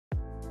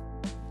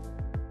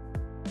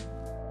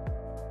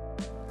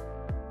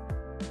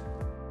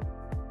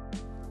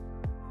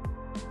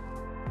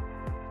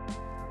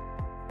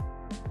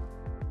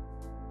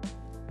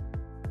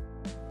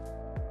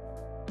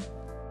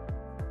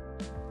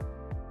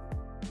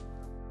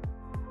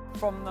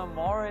From the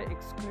Amara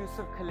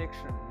exclusive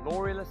collection, Law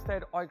Real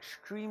Estate are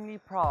extremely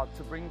proud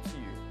to bring to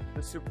you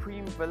the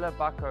Supreme Villa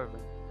Bakoven,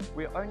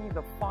 where only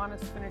the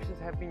finest finishes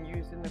have been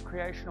used in the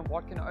creation of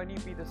what can only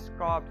be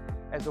described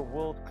as a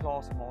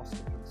world-class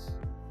masterpiece.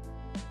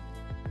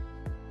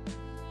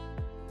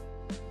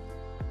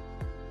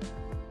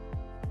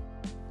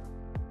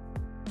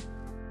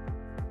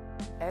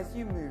 As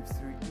you move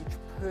through each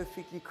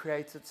perfectly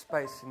created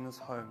space in this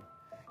home,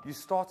 you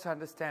start to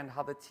understand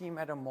how the team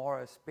at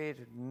Amara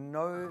spared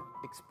no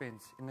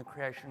expense in the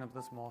creation of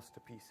this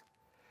masterpiece.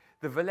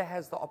 The villa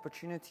has the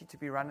opportunity to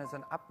be run as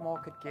an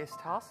upmarket guest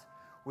house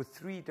with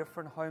 3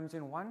 different homes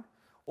in one,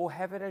 or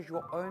have it as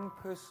your own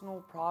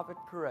personal private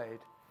parade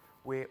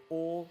where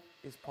all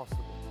is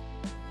possible.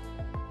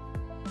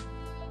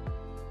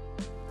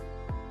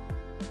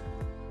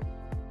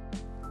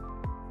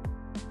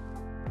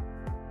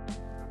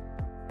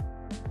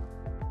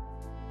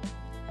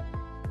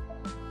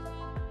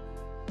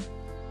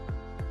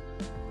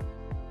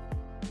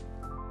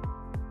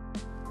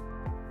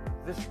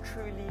 This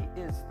truly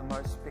is the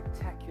most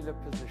spectacular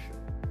position,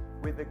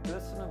 where the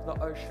glisten of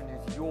the ocean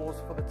is yours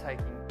for the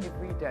taking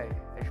every day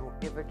as your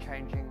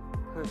ever-changing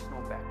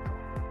personal backdrop.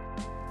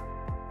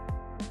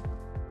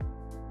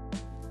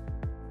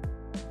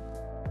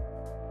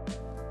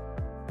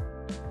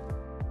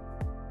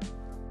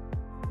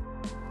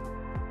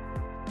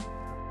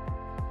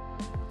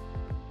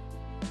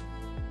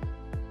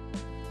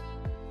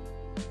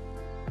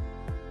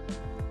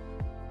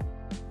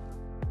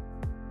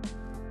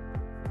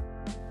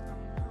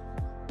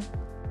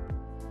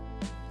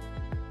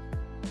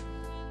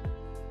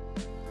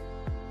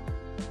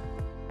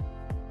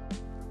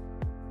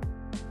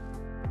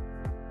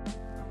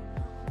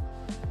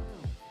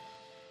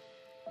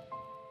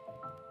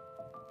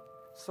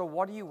 So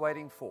what are you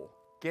waiting for?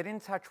 Get in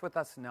touch with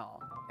us now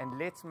and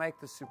let's make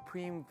the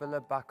Supreme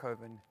Villa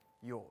Bakoven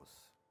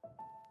yours.